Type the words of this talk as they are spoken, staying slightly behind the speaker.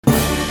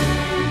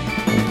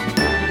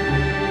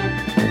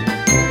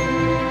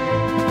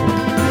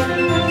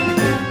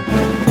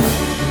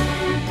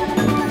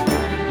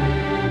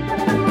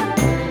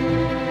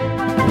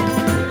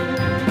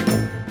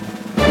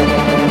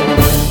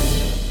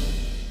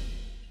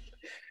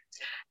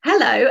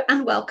Hello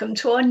and welcome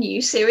to our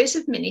new series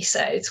of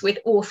minisodes with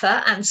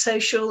author and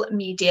social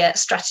media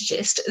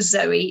strategist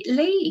Zoe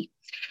Lee.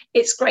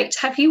 It's great to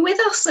have you with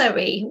us,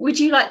 Zoe. Would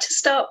you like to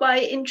start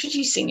by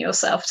introducing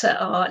yourself to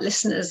our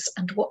listeners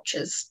and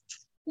watchers?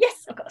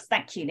 Yes, of course.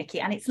 Thank you, Nikki.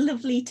 And it's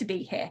lovely to be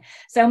here.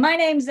 So my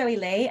name's Zoe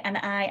Lee, and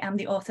I am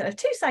the author of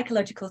two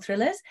psychological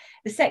thrillers,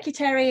 The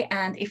Secretary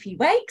and If He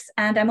Wakes.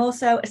 And I'm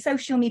also a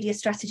social media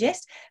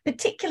strategist,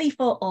 particularly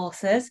for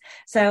authors.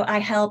 So I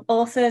help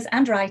authors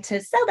and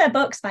writers sell their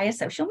books via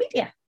social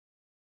media.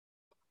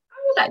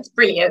 Oh, that's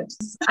brilliant.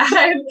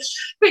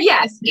 But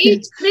yes,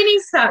 each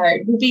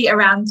mini-sode will be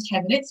around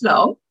 10 minutes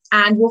long.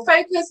 And we'll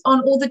focus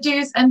on all the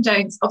do's and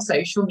don'ts of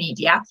social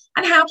media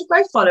and how to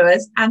grow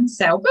followers and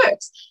sell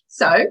books.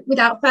 So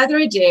without further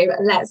ado,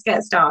 let's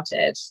get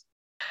started.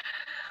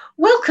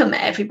 Welcome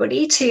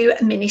everybody to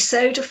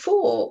Minisode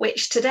 4,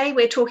 which today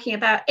we're talking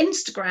about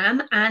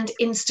Instagram and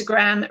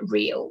Instagram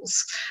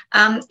Reels.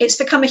 It's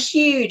become a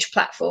huge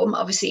platform,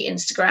 obviously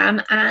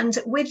Instagram, and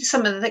with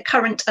some of the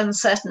current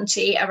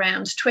uncertainty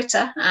around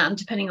Twitter,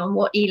 depending on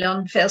what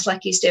Elon feels like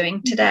he's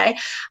doing today,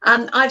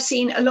 I've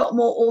seen a lot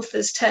more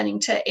authors turning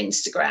to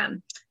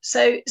Instagram.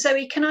 So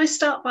Zoe, can I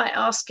start by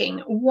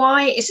asking,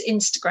 why is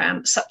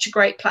Instagram such a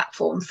great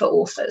platform for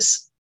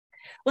authors?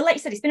 Well, like you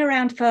said, it's been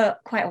around for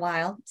quite a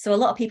while, so a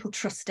lot of people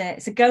trust it.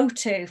 It's a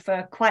go-to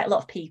for quite a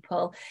lot of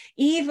people,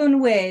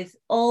 even with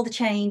all the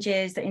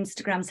changes that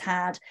Instagram's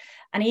had,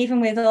 and even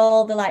with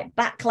all the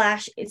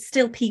backlash, it's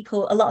still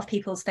a lot of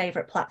people's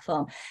favorite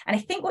platform. And I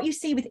think what you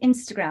see with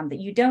Instagram that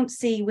you don't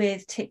see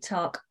with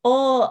TikTok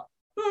or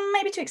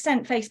maybe to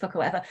extent Facebook or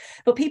whatever,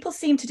 but people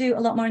seem to do a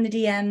lot more in the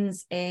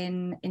DMs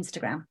in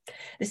Instagram.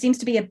 There seems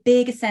to be a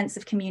bigger sense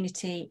of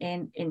community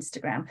in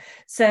Instagram.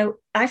 So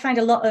I find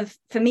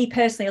for me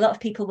personally, a lot of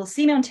people will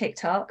see me on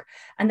TikTok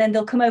and then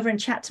they'll come over and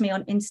chat to me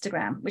on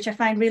Instagram, which I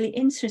find really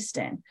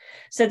interesting.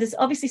 So there's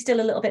obviously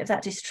still a little bit of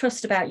that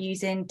distrust about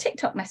using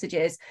TikTok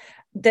messages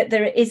that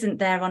there isn't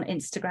there on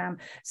Instagram.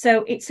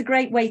 So it's a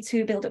great way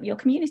to build up your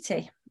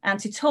community and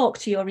to talk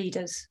to your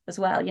readers as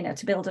well,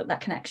 to build up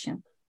that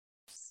connection.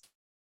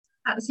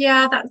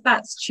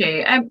 That's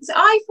true. So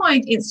I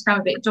find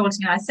Instagram a bit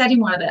daunting. I said in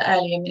one of the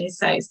earlier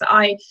minisodes that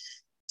I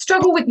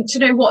struggle to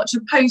know what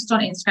to post on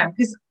Instagram,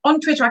 because on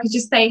Twitter I could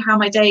just say how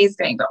my day is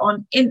going, but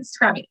on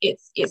Instagram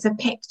it's a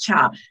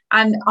picture,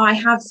 and I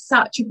have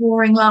such a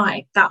boring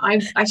life that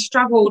I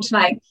struggle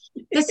to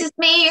this is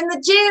me in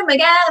the gym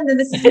again, and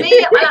this is me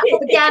at my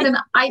laptop again, and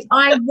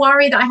I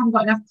worry that I haven't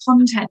got enough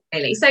content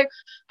really. So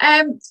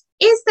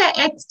is there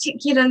a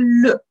particular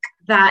look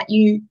that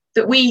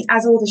we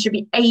as authors should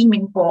be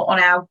aiming for on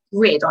our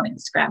grid on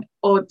Instagram,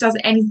 or does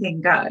anything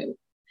go?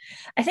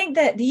 I think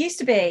that there used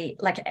to be,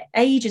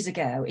 ages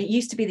ago, it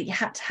used to be that you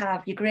had to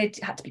have your grid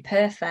had to be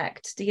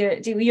perfect. Were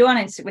you on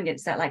Instagram when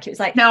it's that it was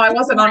like? No, I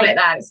wasn't on it.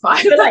 That it's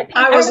fine.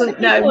 I wasn't.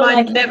 No,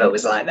 mine never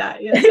was like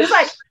that. Yeah. It was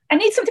like, I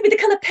need something with the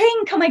colour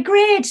pink on my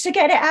grid to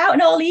get it out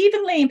and all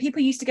evenly. And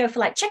people used to go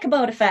for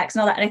checkerboard effects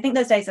and all that. And I think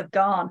those days have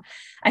gone.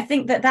 I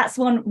think that that's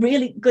one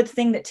really good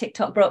thing that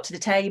TikTok brought to the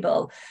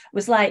table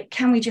was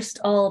can we just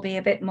all be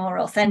a bit more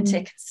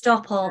authentic?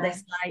 Stop all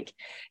this,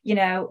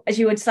 as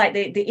you would cite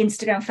the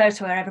Instagram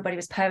photo where everybody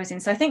was posing.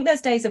 So I think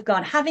those days have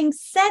gone. Having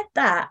said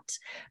that,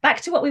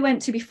 back to what we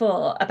went to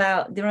before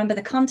about, remember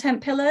the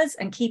content pillars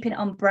and keeping it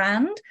on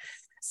brand.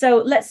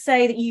 So let's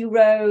say that you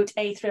wrote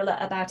a thriller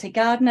about a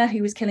gardener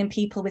who was killing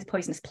people with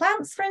poisonous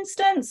plants, for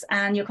instance,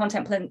 and your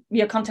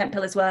content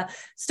pillars were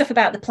stuff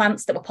about the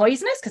plants that were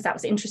poisonous, because that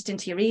was interesting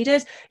to your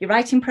readers, your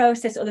writing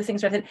process, other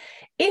things.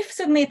 If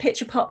suddenly a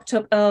picture popped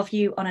up of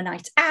you on a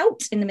night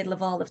out in the middle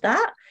of all of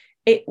that,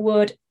 it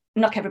would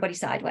knock everybody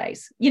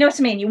sideways. You know what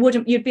I mean?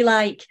 You'd be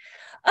like,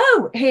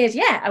 oh, here's,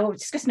 I was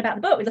discussing about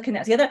the book, we're looking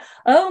at the other,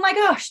 oh my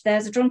gosh,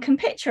 there's a drunken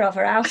picture of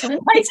her out on a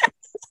night out,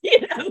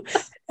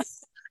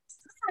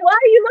 Why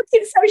are you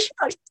looking so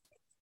shocked?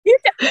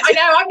 I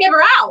know, I'm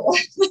never out.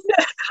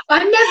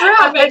 I'm never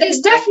out, but there's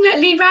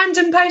definitely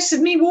random posts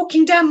of me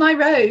walking down my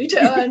road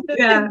and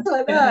things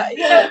like that.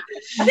 Yeah.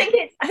 I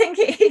think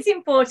it's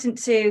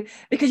important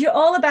because you're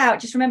all about,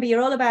 just remember,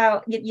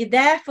 you're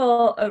there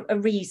for a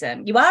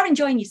reason. You are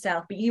enjoying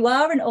yourself, but you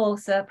are an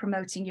author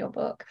promoting your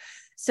book.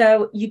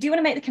 So you do want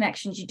to make the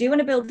connections, you do want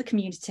to build the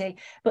community,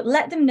 but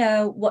let them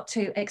know what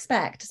to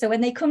expect. So when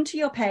they come to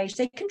your page,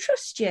 they can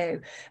trust you,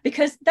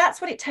 because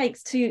that's what it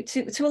takes to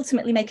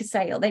ultimately make a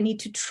sale. They need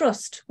to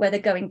trust where they're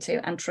going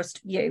to and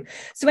trust you.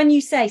 So when you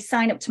say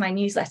sign up to my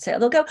newsletter,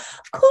 they'll go,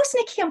 of course,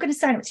 Nikki, I'm going to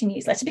sign up to your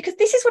newsletter because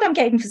this is what I'm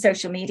getting for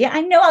social media. I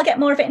know I'll get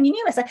more of it in your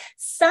newsletter.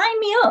 Sign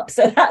me up.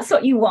 So that's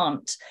what you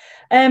want.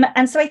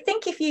 And so I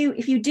think if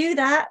you do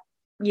that,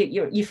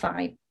 you're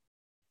fine.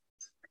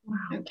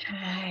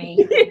 Okay.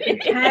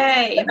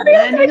 I'm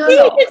learning a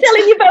lot. You're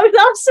telling you both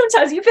off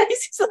sometimes. Your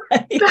face is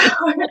I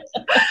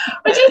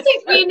do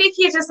think me and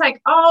Nikki are just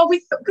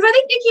because I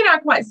think Nikki and I are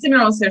quite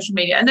similar on social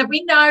media, and that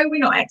we know we're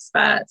not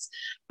experts,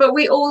 but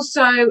we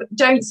also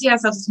don't see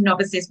ourselves as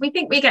novices. We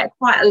think we get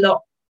quite a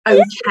lot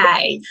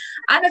okay,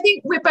 and I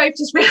think we're both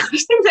just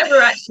realizing that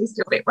we're actually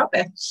still a bit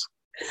rubbish.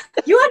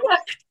 You're not,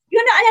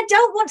 I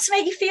don't want to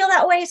make you feel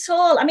that way at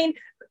all. I mean,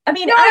 no,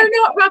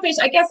 not rubbish.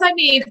 I guess I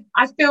mean,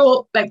 I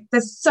feel like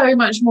there's so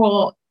much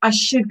more I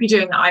should be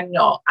doing that I'm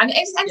not, and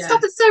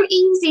stuff that's so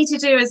easy to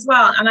do as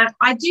well. And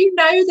I do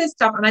know this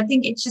stuff, and I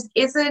think it just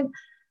isn't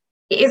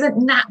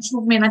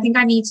natural for me. And I think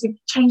I need to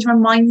change my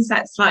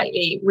mindset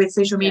slightly with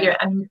social media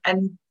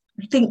and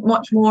think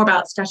much more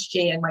about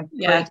strategy and my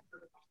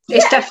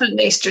It's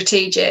definitely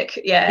strategic.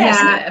 Isn't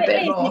it? A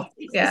bit more.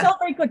 It's all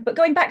very good. But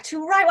going back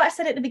to what I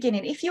said at the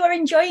beginning, if you are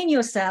enjoying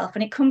yourself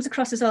and it comes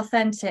across as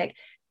authentic,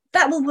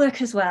 that will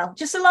work as well,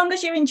 just so long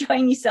as you're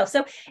enjoying yourself.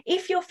 So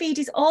if your feed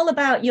is all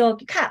about your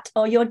cat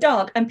or your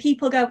dog and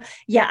people go,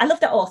 yeah, I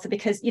love that author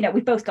because, you know,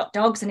 we've both got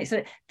dogs, and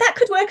that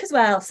could work as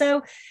well.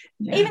 So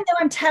even though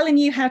I'm telling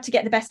you how to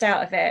get the best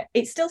out of it,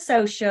 it's still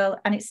social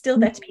and it's still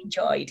there to be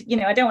enjoyed. You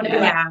know, I don't want to be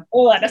like,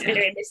 I must be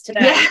doing this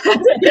today.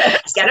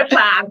 Get a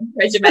plan,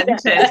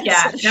 regimented.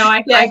 No,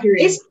 I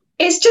agree.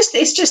 It's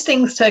just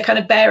things to kind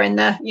of bear in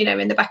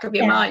the back of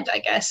your mind, I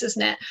guess,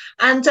 isn't it?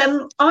 And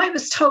I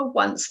was told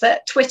once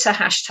that Twitter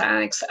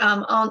hashtags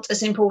aren't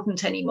as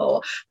important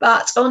anymore,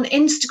 but on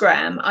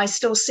Instagram I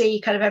still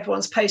see kind of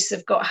everyone's posts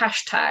have got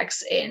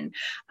hashtags in.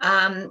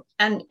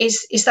 And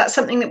is that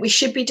something that we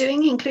should be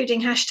doing,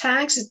 including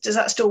hashtags? Does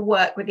that still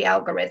work with the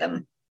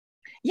algorithm?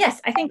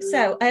 Yes, I think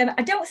so. I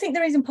don't think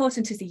they're as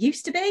important as they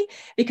used to be,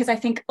 because I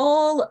think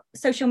all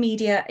social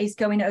media is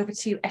going over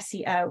to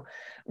SEO,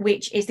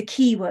 which is the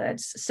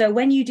keywords. So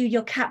when you do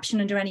your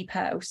caption under any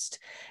post,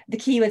 the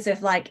keywords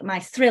of like my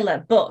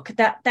thriller book,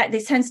 that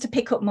this tends to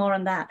pick up more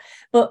on that.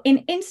 But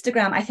in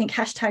Instagram, I think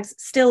hashtags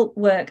still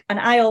work, and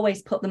I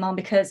always put them on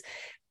because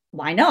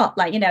why not?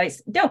 Like, you know,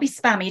 don't be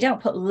spammy, don't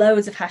put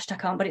loads of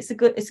hashtag on, but it's a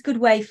good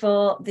way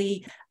for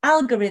the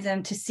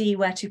algorithm to see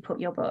where to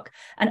put your book,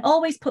 and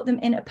always put them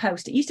in a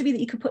post. It used to be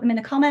that you could put them in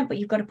a comment, but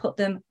you've got to put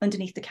them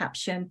underneath the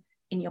caption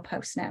in your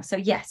post now. So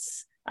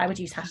yes, I would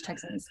use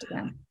hashtags on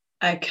Instagram.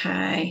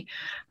 Okay.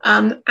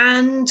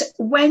 And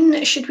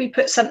when should we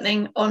put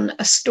something on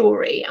a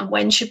story, and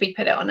when should we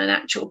put it on an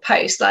actual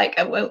post? Like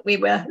we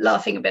were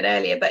laughing a bit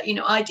earlier, but you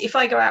know, if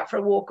I go out for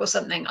a walk or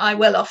something, I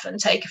will often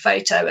take a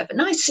photo of a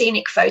nice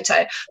scenic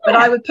photo, but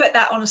I would put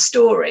that on a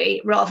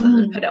story rather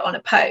than put it on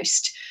a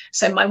post.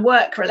 So my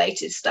work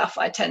related stuff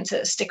I tend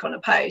to stick on a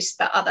post,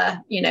 but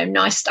other, you know,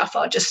 nice stuff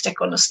I'll just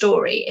stick on a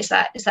story. Is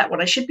that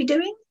what I should be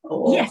doing?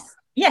 Or?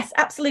 Yes,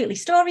 absolutely.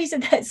 Stories are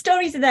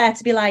there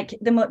to be like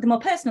the more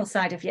personal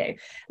side of you.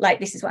 Like,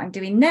 this is what I'm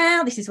doing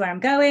now, this is where I'm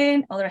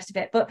going, all the rest of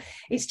it. But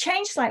it's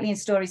changed slightly in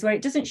stories where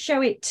it doesn't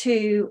show it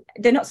to,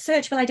 they're not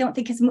searchable, I don't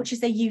think, as much as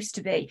they used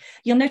to be.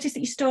 You'll notice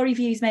that your story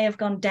views may have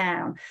gone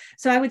down.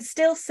 So I would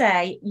still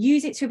say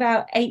use it to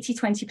about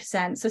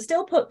 80-20%. So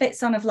still put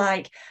bits on of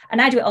like,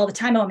 and I do it all the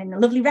time, I'm in a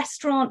lovely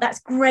restaurant. That's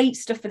great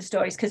stuff for the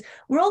stories, because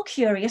we're all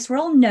curious, we're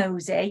all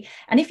nosy.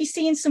 And if you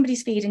see in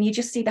somebody's feed and you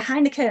just see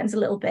behind the curtains a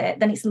little bit,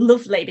 then it's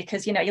lovely,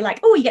 because, you know, you're like,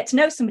 oh, you get to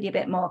know somebody a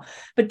bit more.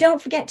 But don't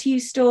forget to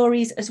use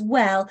stories as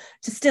well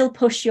to still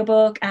push your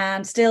book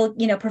and still,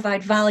 you know,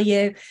 provide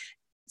value,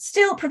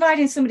 still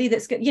providing somebody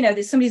that's, you know,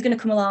 that somebody's going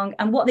to come along,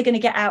 and what they're going to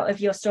get out of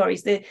your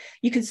stories.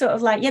 You can sort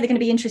of like, they're going to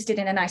be interested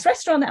in a nice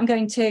restaurant that I'm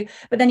going to,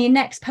 but then your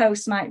next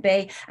post might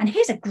be, and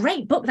here's a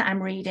great book that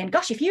I'm reading.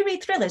 Gosh, if you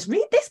read thrillers,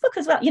 read this book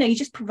as well. You know, you're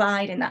just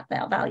providing that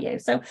value.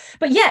 So,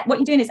 but yeah, what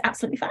you're doing is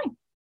absolutely fine.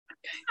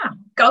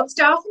 Gold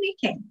star for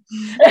making.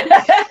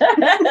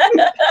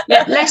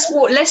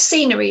 Less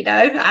scenery though,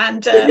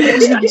 and more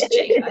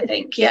strategy, I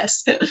think.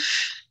 Yes.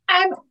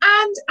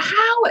 And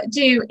how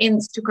do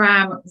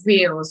Instagram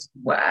Reels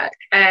work?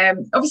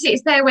 Obviously,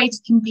 it's their way to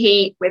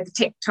compete with the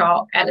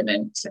TikTok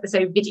element, so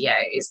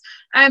videos.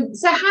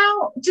 So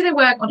how do they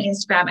work on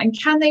Instagram, and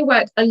can they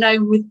work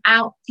alone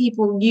without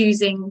people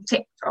using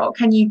TikTok?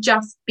 Can you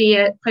just be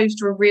a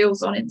poster of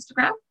Reels on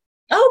Instagram?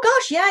 Oh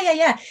gosh,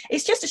 yeah.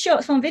 It's just a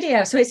short form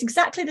video. So it's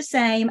exactly the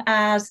same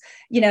as,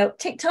 you know,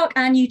 TikTok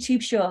and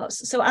YouTube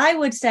Shorts. So I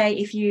would say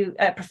if you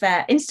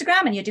prefer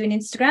Instagram and you're doing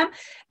Instagram,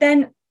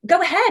 then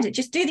go ahead,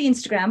 just do the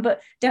Instagram.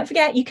 But don't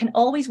forget, you can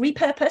always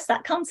repurpose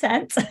that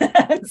content.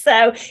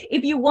 So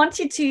if you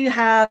wanted to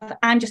have,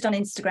 I'm just on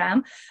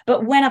Instagram,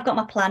 but when I've got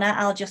my planner,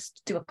 I'll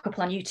just do a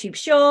couple on YouTube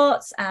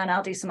Shorts and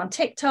I'll do some on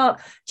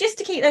TikTok just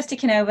to keep those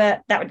ticking over.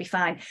 That would be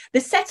fine.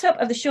 The setup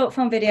of the short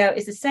form video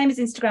is the same as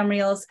Instagram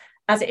Reels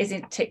as it is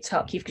in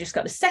TikTok. You've just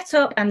got the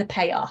setup and the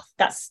payoff.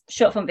 That's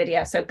short form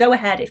video. So go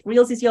ahead. If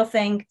Reels is your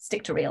thing,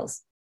 stick to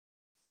Reels.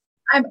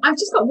 I've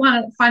just got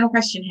one final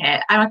question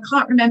here, and I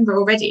can't remember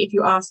already if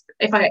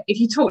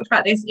you talked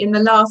about this in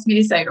the last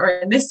Minisode or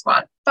in this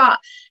one, but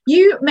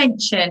you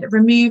mentioned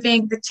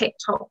removing the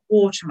TikTok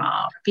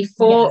watermark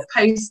before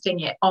posting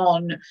it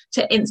on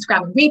to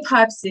Instagram,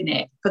 repurposing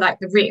it for like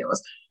the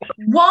Reels.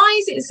 Why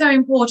is it so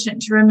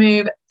important to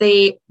remove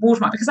the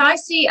watermark? Because I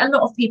see a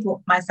lot of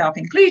people, myself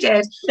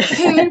included,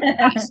 who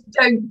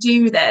don't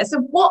do this. So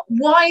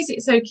why is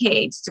it so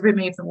key to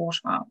remove the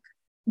watermark?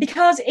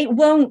 Because it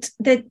won't,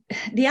 the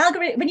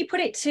algorithm, when you put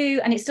it to,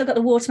 and it's still got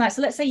the watermark.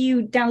 So let's say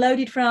you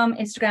downloaded from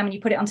Instagram and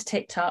you put it onto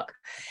TikTok.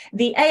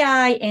 The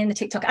AI in the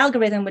TikTok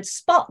algorithm would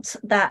spot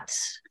that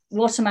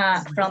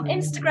watermark from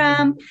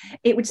Instagram,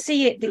 it would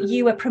see it that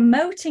you were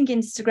promoting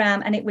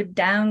Instagram and it would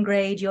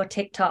downgrade your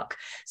TikTok.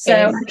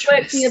 So it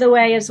works the other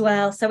way as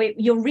well. So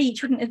your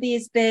reach wouldn't be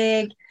as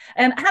big.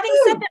 Having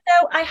said that,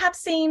 though, I have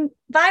seen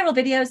viral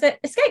videos that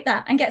escape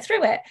that and get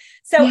through it.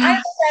 So I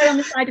would say on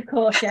the side of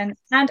caution.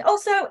 And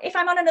also, if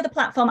I'm on another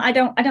platform, I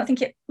don't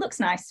think it looks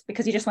nice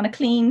because you just want a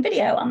clean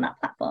video on that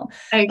platform.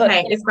 Okay, but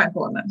it's quite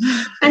important.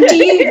 And do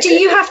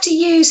you have to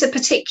use a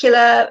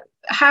particular?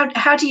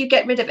 How do you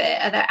get rid of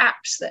it? Are there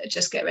apps that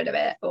just get rid of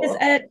it? Or?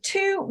 There's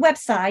 2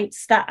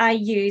 websites that I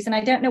use, and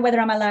I don't know whether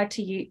I'm allowed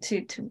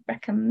to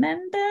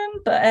recommend them.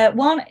 But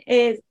one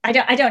is I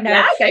don't know.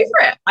 Yeah, go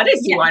for it. I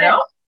don't see why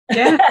not.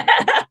 Yeah.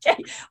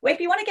 Okay. Well, if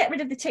you want to get rid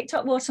of the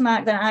TikTok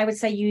watermark, then I would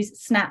say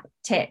use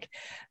SnapTik.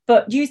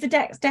 But use the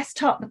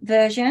desktop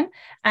version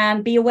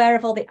and be aware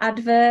of all the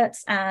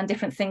adverts and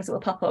different things that will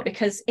pop up,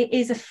 because it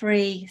is a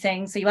free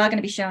thing. So you are going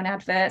to be shown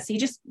adverts. So you're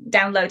just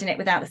downloading it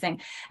without the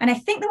thing. And I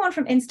think the one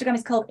from Instagram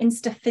is called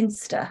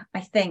InstaFinsta, I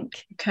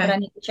think. Okay. But I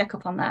need to check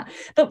up on that.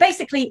 But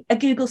basically, a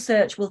Google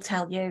search will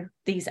tell you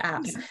these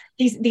apps,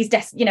 these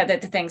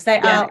the things. They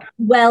are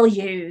well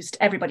used.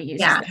 Everybody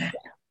uses them.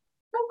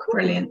 Oh, cool.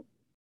 Brilliant.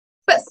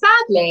 But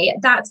sadly,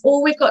 that's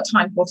all we've got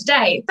time for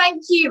today.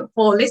 Thank you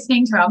for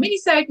listening to our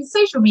Minisode with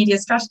social media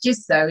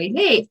strategist Zoe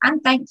Lee.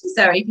 And thank you,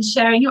 Zoe, for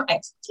sharing your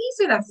expertise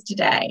with us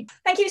today.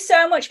 Thank you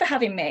so much for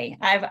having me.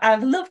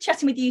 I've loved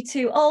chatting with you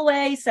two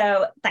always.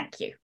 So thank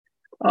you.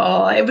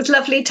 Oh, it was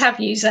lovely to have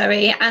you,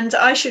 Zoe. And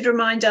I should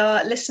remind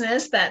our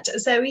listeners that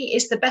Zoe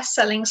is the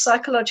best-selling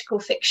psychological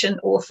fiction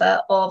author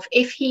of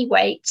If He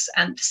Waits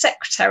and The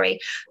Secretary,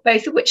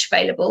 both of which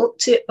available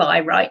to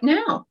buy right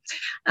now.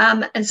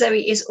 And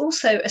Zoe is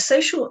also a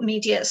social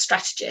media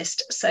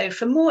strategist. So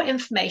for more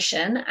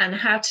information and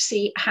how to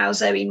see how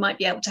Zoe might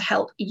be able to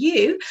help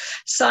you,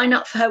 sign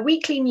up for her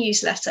weekly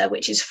newsletter,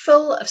 which is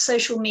full of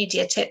social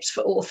media tips for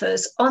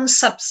authors on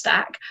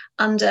Substack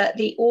under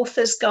the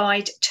Author's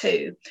Guide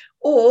 2.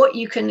 Or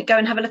you can go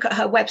and have a look at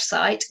her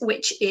website,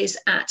 which is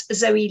at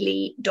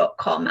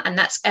zoelee.com, and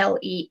that's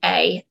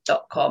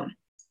LEA.com.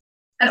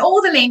 And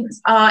all the links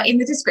are in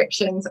the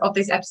descriptions of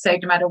this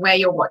episode, no matter where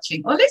you're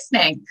watching or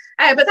listening.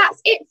 But that's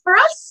it for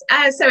us.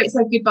 So it's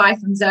a goodbye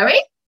from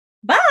Zoe.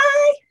 Bye.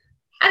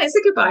 And it's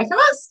a goodbye from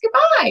us.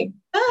 Goodbye.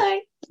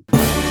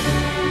 Bye.